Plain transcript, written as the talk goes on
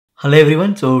Hello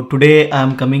everyone, so today I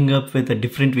am coming up with a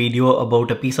different video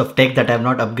about a piece of tech that I have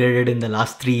not upgraded in the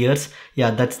last 3 years. Yeah,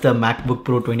 that's the MacBook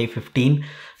Pro 2015.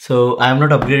 So I have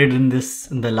not upgraded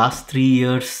in the last 3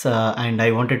 years and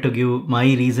I wanted to give my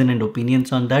reason and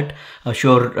opinions on that.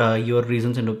 Sure, your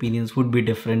reasons and opinions would be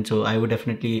different, so I would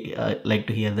definitely like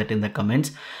to hear that in the comments.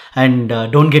 And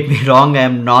don't get me wrong, I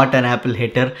am not an Apple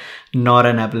hater nor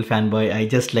an Apple fanboy. I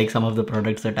just like some of the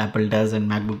products that Apple does, and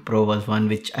MacBook Pro was one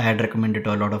which I had recommended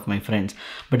to a lot of my friends.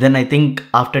 But then I think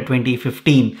after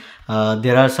 2015,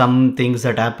 there are some things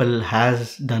that Apple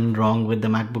has done wrong with the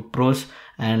MacBook Pros,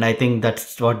 and I think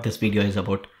that's what this video is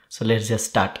about. So let's just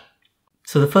start.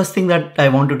 So the first thing that I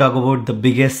want to talk about, the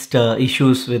biggest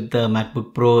issues with the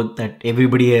MacBook Pro that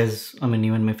everybody has, I mean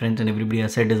even my friends and everybody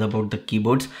has said, is about the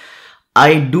keyboards.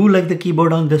 I do like the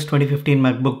keyboard on this 2015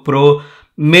 MacBook Pro.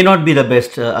 May not be the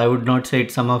best. I would not say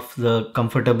it's some of the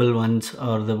comfortable ones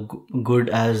or the good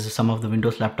as some of the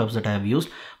Windows laptops that I have used,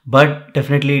 but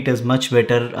definitely it is much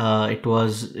better.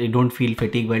 You don't feel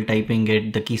fatigue while typing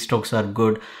it. The keystrokes are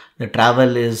good. The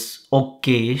travel is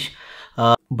okay-ish.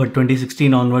 But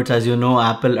 2016 onwards, as you know,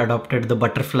 Apple adopted the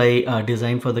butterfly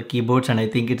design for the keyboards, and I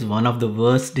think it's one of the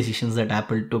worst decisions that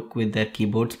Apple took with their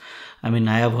keyboards. I mean,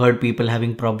 I have heard people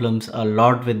having problems a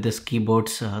lot with this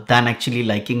keyboards than actually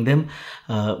liking them.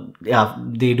 Yeah,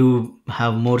 they do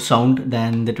have more sound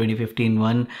than the 2015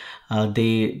 one.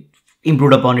 They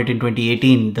improved upon it in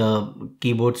 2018. The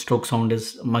keyboard stroke sound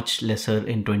is much lesser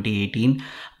in 2018,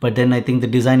 but then I think the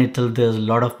design itself, there's a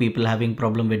lot of people having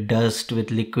problem with dust, with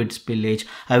liquid spillage.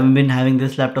 I've been having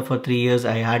this laptop for 3 years.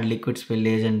 I had liquid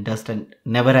spillage and dust, and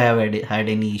never have had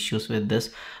any issues with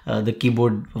this. The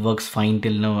keyboard works fine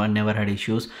till now. I never had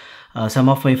issues. Some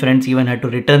of my friends even had to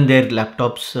return their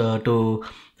laptops to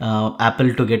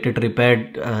Apple to get it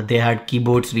repaired. They had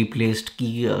keyboards replaced,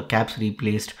 key caps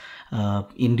replaced,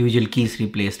 individual keys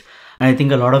replaced. And I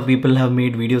think a lot of people have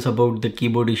made videos about the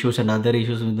keyboard issues and other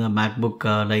issues with the MacBook,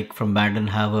 like from Bad and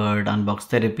Harvard, Unbox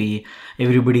Therapy.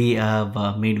 Everybody have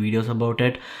made videos about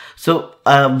it. So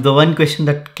the one question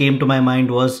that came to my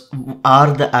mind was,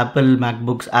 are the Apple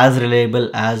MacBooks as reliable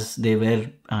as they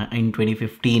were in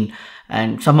 2015?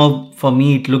 And somehow for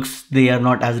me it looks they are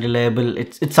not as reliable.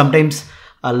 It's sometimes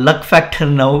a luck factor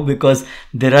now, because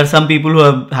there are some people who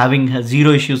are having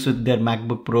zero issues with their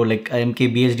MacBook Pro. Like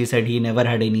MKBHD said he never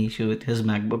had any issue with his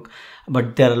MacBook,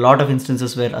 but there are a lot of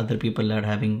instances where other people are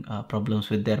having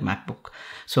problems with their MacBook.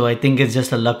 So I think it's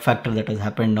just a luck factor that has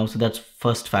happened now. So that's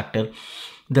first factor.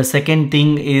 The second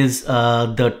thing is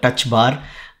the touch bar.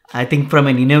 I think from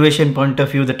an innovation point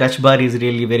of view, the touch bar is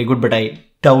really very good, but I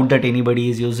doubt that anybody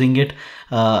is using it.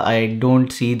 I don't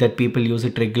see that people use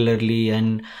it regularly,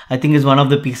 and I think it's one of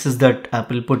the pieces that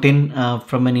Apple put in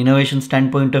from an innovation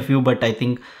standpoint of view. But I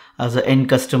think as an end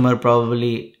customer,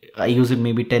 probably I use it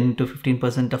maybe 10 to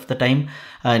 15% of the time.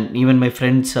 And even my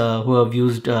friends who have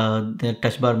used their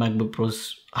touch bar MacBook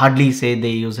Pros hardly say they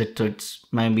use it, so it's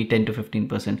maybe 10 to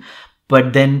 15%.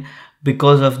 But then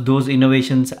because of those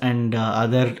innovations and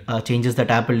other changes that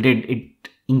Apple did, it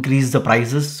increased the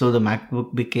prices, so the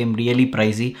MacBook became really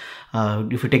pricey.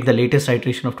 If you take the latest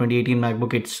iteration of 2018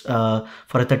 MacBook, it's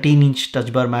for a 13-inch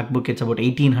touch bar MacBook, it's about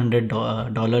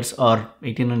 $1,800 or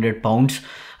 1,800 pounds.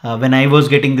 When I was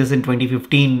getting this in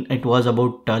 2015, it was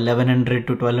about 1,100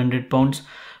 to 1,200 pounds,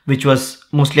 which was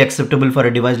mostly acceptable for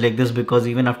a device like this, because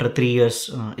even after 3 years,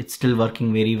 it's still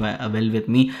working very well with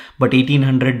me. But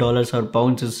 $1,800 or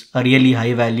pounds is a really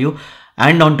high value,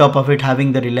 and on top of it,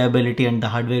 having the reliability and the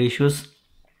hardware issues,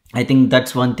 I think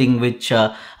that's one thing which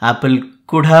Apple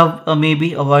could have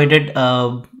maybe avoided.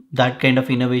 That kind of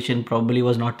innovation probably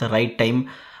was not the right time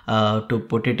to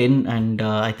put it in, and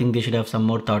I think they should have some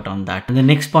more thought on that. And the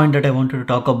next point that I wanted to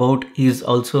talk about is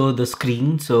also the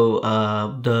screen. So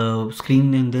the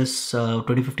screen in this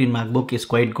 2015 MacBook is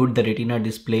quite good. The Retina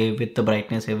display with the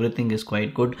brightness, everything is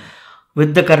quite good.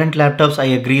 With the current laptops, I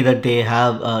agree that they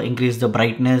have increased the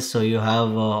brightness, so you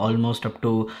have almost up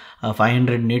to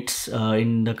 500 nits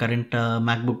in the current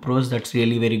MacBook Pros. That's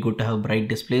really very good to have bright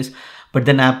displays. But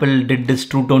then Apple did this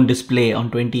True Tone display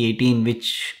on 2018,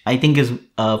 which I think is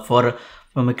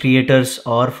from creators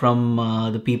or from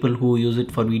the people who use it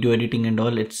for video editing and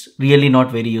all, it's really not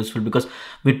very useful, because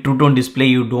with True Tone display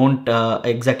you don't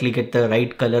exactly get the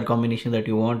right color combination that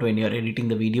you want when you're editing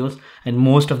the videos. And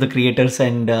most of the creators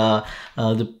and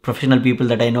the professional people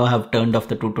that I know have turned off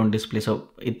the True Tone display, so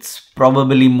it's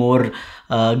probably more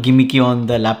gimmicky on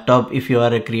the laptop if you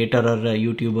are a creator or a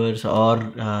YouTuber,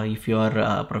 or if you are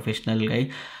a professional guy.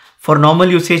 For normal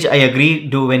usage, I agree.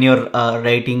 When you're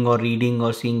writing or reading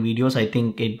or seeing videos, I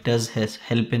think it does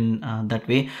help in that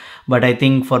way. But I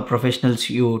think for professionals,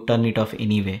 you turn it off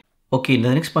anyway. Okay,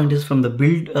 the next point is from the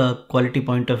build quality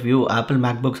point of view. Apple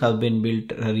MacBooks have been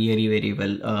built really very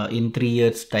well. In 3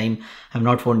 years time, I have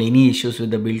not found any issues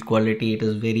with the build quality. It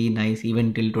is very nice.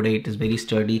 Even till today, it is very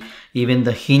sturdy. Even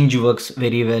the hinge works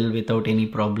very well without any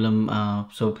problem.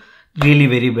 So really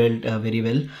very built very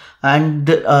well. And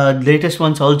the latest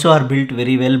ones also are built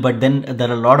very well. But then there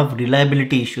are a lot of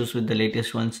reliability issues with the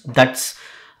latest ones. That's,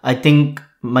 I think,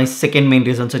 my second main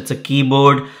reason. So it's a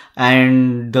keyboard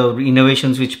and the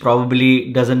innovations, which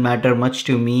probably doesn't matter much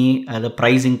to me, the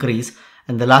price increase.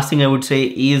 And the last thing I would say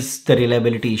is the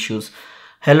reliability issues.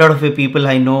 A lot of people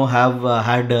I know have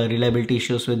had reliability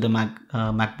issues with the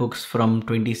MacBooks from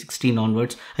 2016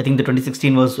 onwards. I think the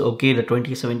 2016 was okay. The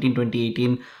 2017,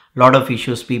 2018, lot of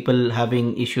issues, people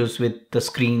having issues with the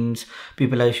screens,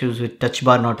 people have issues with touch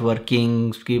bar not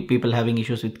working, people having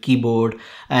issues with keyboard,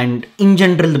 and in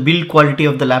general the build quality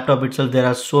of the laptop itself. There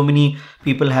are so many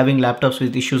people having laptops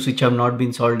with issues which have not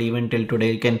been solved even till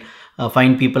today. You can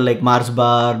find people like Mars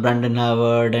Bar, Brandon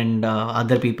Howard, and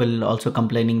other people also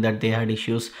complaining that they had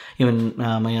issues. Even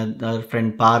my other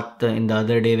friend Parth, in the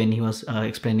other day when he was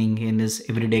explaining in his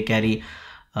everyday carry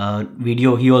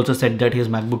video, he also said that his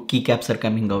MacBook keycaps are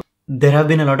coming out. There have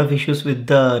been a lot of issues with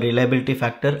the reliability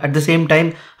factor. At the same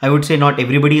time, I would say not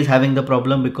everybody is having the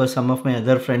problem, because some of my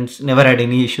other friends never had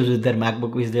any issues with their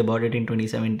MacBook which they bought it in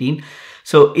 2017.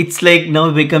 So it's like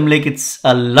now become like it's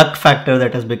a luck factor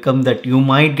that has become that you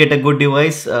might get a good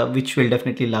device which will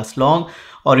definitely last long,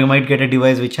 or you might get a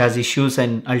device which has issues,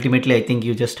 and ultimately I think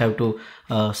you just have to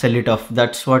sell it off.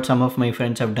 That's what some of my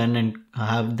friends have done, and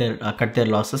have their cut their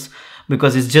losses,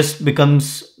 because it just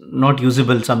becomes not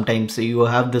usable sometimes. So you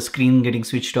have the screen getting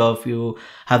switched off, you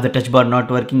have the touch bar not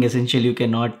working, essentially you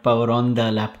cannot power on the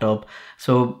laptop.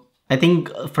 So I think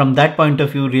from that point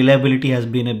of view, reliability has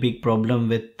been a big problem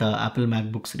with Apple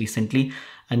MacBooks recently,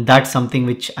 and that's something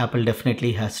which Apple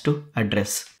definitely has to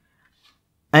address.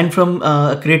 And from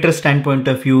a creator standpoint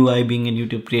of view, I being a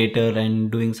YouTube creator and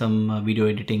doing some video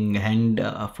editing and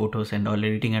photos and all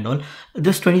editing and all,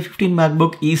 this 2015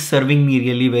 MacBook is serving me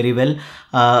really very well.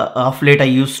 Of late I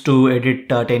used to edit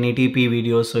 1080p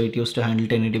videos, so it used to handle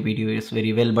 1080p videos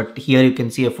very well. But here you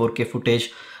can see a 4K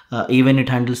footage. Even it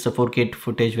handles the 4K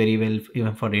footage very well,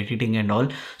 even for editing and all.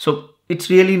 So it's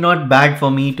really not bad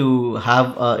for me to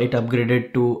have it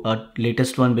upgraded to a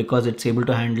latest one, because it's able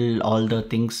to handle all the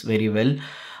things very well.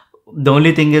 The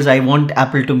only thing is I want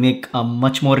Apple to make a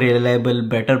much more reliable,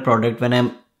 better product. When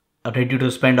I'm ready to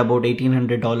spend about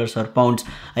 $1,800 or pounds,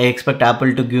 I expect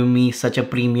Apple to give me such a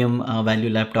premium value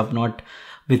laptop, not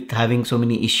with having so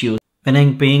many issues. When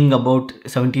I'm paying about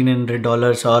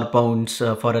 $1,700 or pounds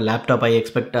for a laptop, I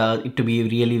expect it to be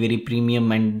really very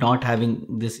premium and not having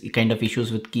this kind of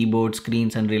issues with keyboard,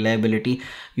 screens and reliability.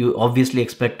 You obviously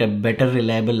expect a better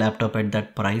reliable laptop at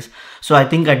that price. So I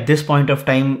think at this point of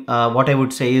time, what I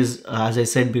would say is, as I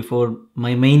said before,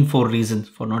 my main 4 reasons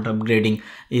for not upgrading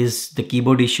is the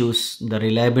keyboard issues, the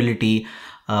reliability,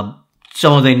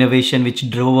 some of the innovation which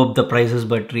drove up the prices,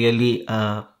 but really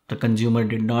the consumer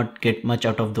did not get much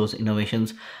out of those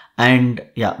innovations, and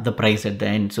yeah, the price at the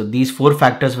end. So these 4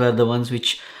 factors were the ones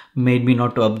which made me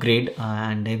not to upgrade,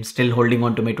 and I'm still holding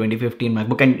on to my 2015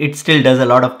 MacBook, and it still does a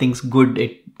lot of things good.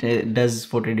 It does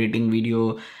photo editing,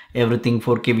 video, everything,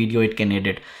 4K video it can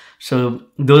edit. So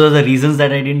those are the reasons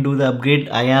that I didn't do the upgrade.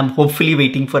 I am hopefully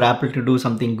waiting for Apple to do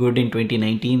something good in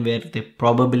 2019 where they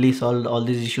probably solve all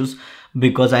these issues,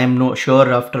 because I am not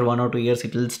sure after 1 or 2 years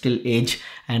it will still age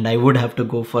and I would have to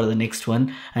go for the next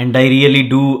one. And I really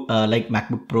do like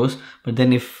MacBook Pros, but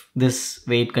then if this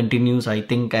way it continues, I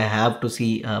think I have to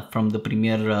see from the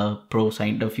Premiere Pro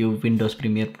side of view, Windows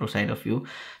Premiere Pro side of view.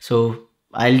 So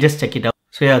I'll just check it out.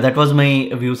 So yeah, that was my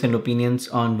views and opinions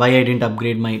on why I didn't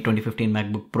upgrade my 2015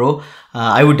 MacBook Pro.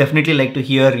 I would definitely like to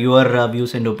hear your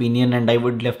views and opinion, and I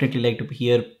would definitely like to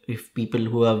hear if people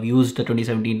who have used the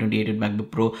 2017-2018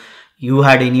 MacBook Pro, you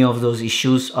had any of those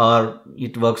issues or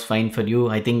it works fine for you.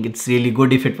 I think it's really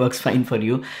good if it works fine for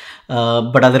you.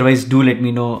 But otherwise, do let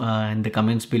me know in the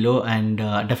comments below, and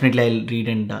definitely I'll read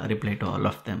and reply to all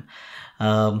of them.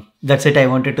 That's it I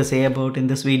wanted to say about in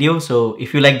this video. So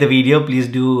if you like the video, please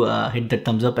do hit the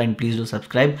thumbs up and please do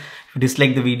subscribe. If you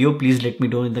dislike the video, please let me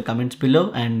know in the comments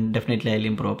below, and definitely I'll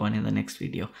improve upon in the next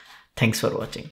video. Thanks for watching.